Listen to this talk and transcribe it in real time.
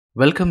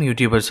Welcome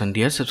YouTubers and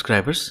dear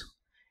subscribers.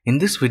 In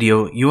this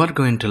video, you are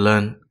going to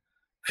learn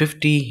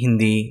 50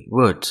 Hindi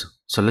words.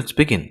 So let's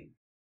begin.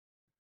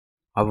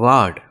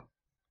 Award,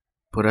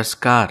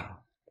 Puraskaar,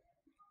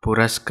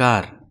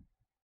 Puraskaar.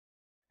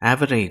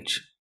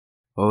 Average,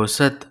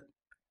 Ausat,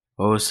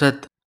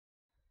 Ausat.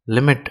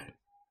 Limit,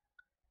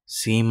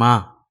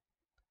 Seema,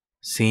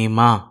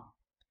 Seema.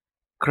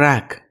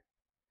 Crack,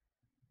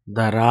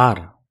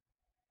 Daraar,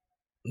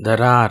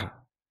 Daraar.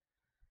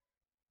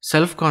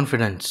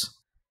 Self-confidence,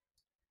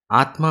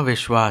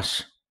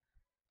 Aatmavishvaas,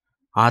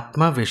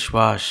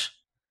 Aatmavishvaas.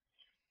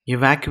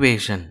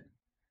 Evacuation,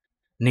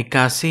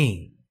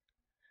 Nikaasi,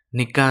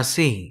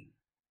 Nikaasi.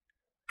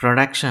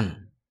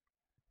 Production,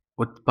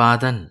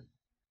 Utpaadan,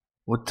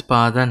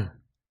 Utpaadan.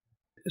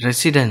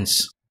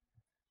 Residence,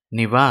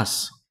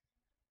 Nivaas,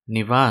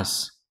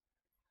 Nivaas.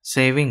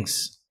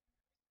 Savings,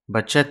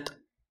 Bachat,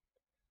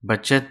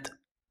 Bachat.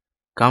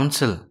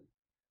 Council,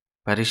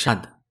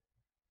 Parishad,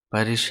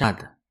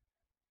 Parishad.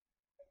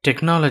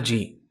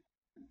 Technology,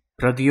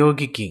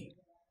 Praudyogiki,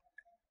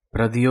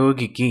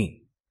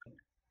 Praudyogiki.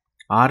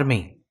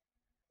 Army,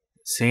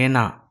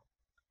 Sena,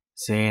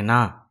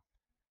 Sena.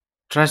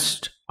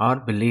 Trust or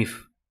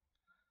belief,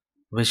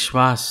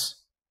 Vishwaas,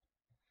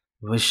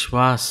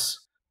 Vishwaas.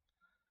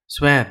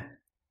 Swear,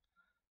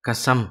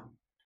 Kasam,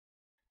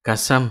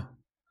 Kasam.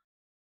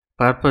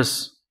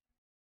 Purpose,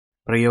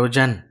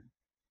 Prayojan,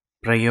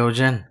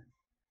 Prayojan.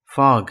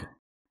 Fog,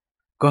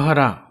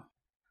 Kohara,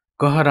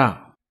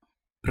 Kohara.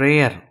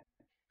 Prayer,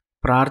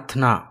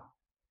 Prarthna,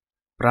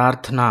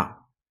 Prarthna.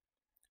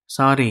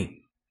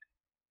 Sorry,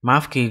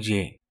 Maaf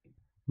kijiye,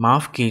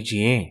 Maaf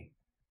kijiye.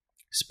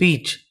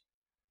 Speech,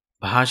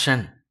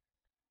 Bhaashan,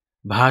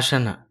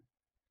 Bhaashan.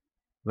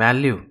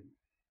 Value,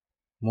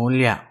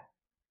 Moolya,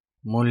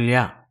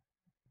 Moolya.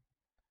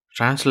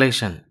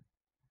 Translation,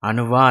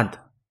 Anuvaad,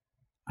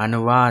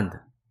 Anuvaad.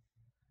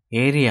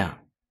 Area,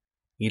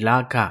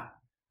 Ilaaka,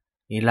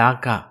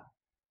 Ilaaka.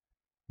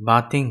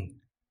 Bathing,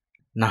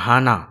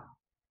 Nahaana,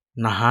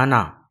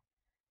 Nahaana.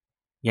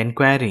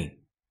 Enquiry,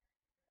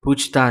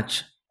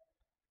 Poochh-taachh,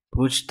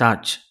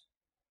 Poochh-taachh.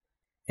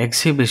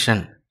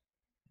 Exhibition,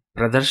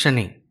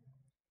 Pradarshani,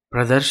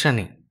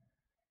 Pradarshani.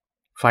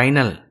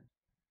 Final,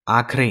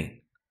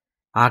 Aakhri,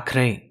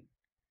 Aakhri.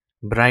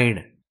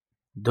 Bride,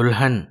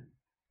 Dulhan,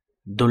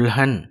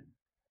 Dulhan.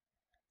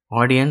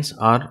 Audience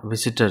or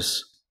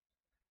visitors,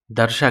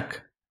 Darshak,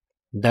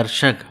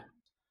 Darshak.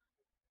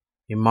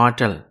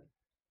 Immortal,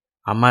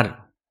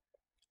 Amar,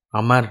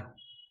 Amar.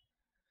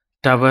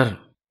 Tower,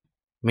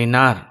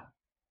 Minar,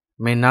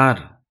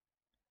 Minar.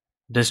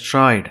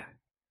 Destroyed,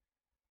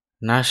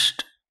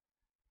 Nasht,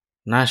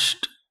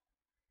 Nasht.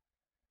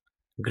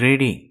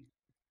 Greedy,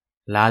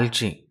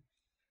 Lalchi,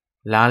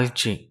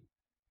 Lalchi.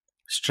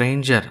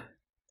 Stranger,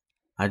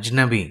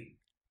 Ajnabi,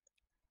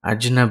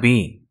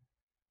 Ajnabi.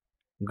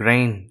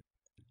 Grain,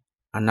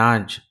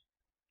 Anaj,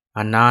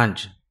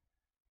 Anaj.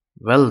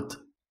 Wealth,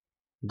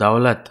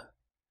 Daulat,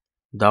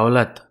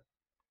 Daulat.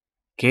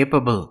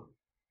 Capable,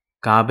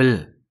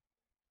 Kabil,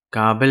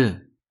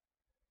 Kabil.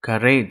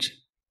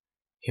 Courage,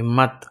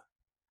 Himmat,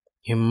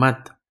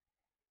 Himmat.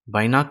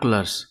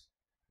 Binoculars,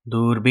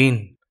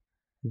 Doorbin,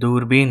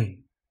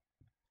 Doorbin.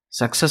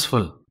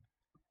 Successful,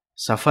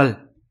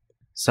 Safal,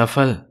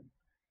 Safal.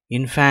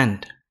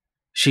 Infant,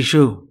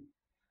 Shishu,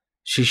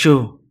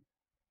 Shishu.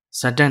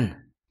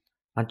 Sudden,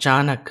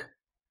 Achanak,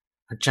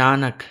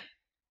 Achanak.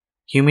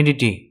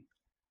 Humidity,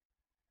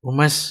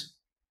 Umas,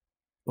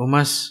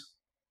 Umas.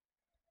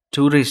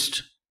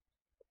 Tourist,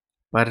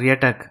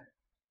 Paryatak,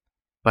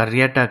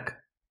 Paryatak.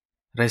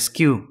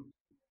 Rescue,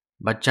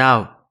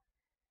 Bachav,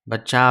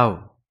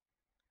 Bachav.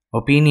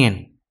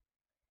 Opinion,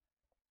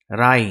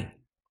 Rai,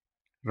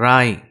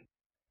 Rai.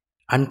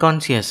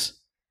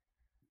 Unconscious,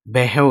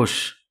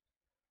 Behosh,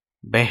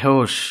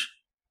 Behosh.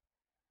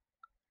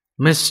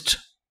 Mist,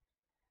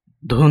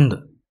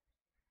 Dhund,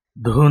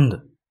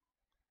 Dhund.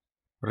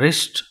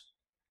 Wrist,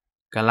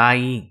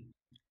 Kalai,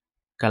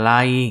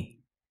 Kalai.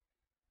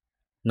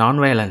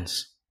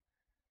 Nonviolence,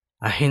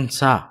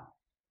 Ahimsa,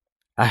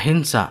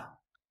 Ahimsa.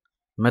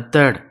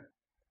 Method,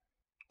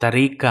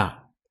 Tariqa,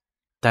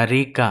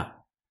 Tariqa.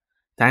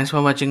 Thanks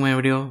for watching my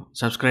video.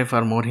 Subscribe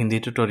for more Hindi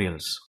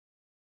tutorials.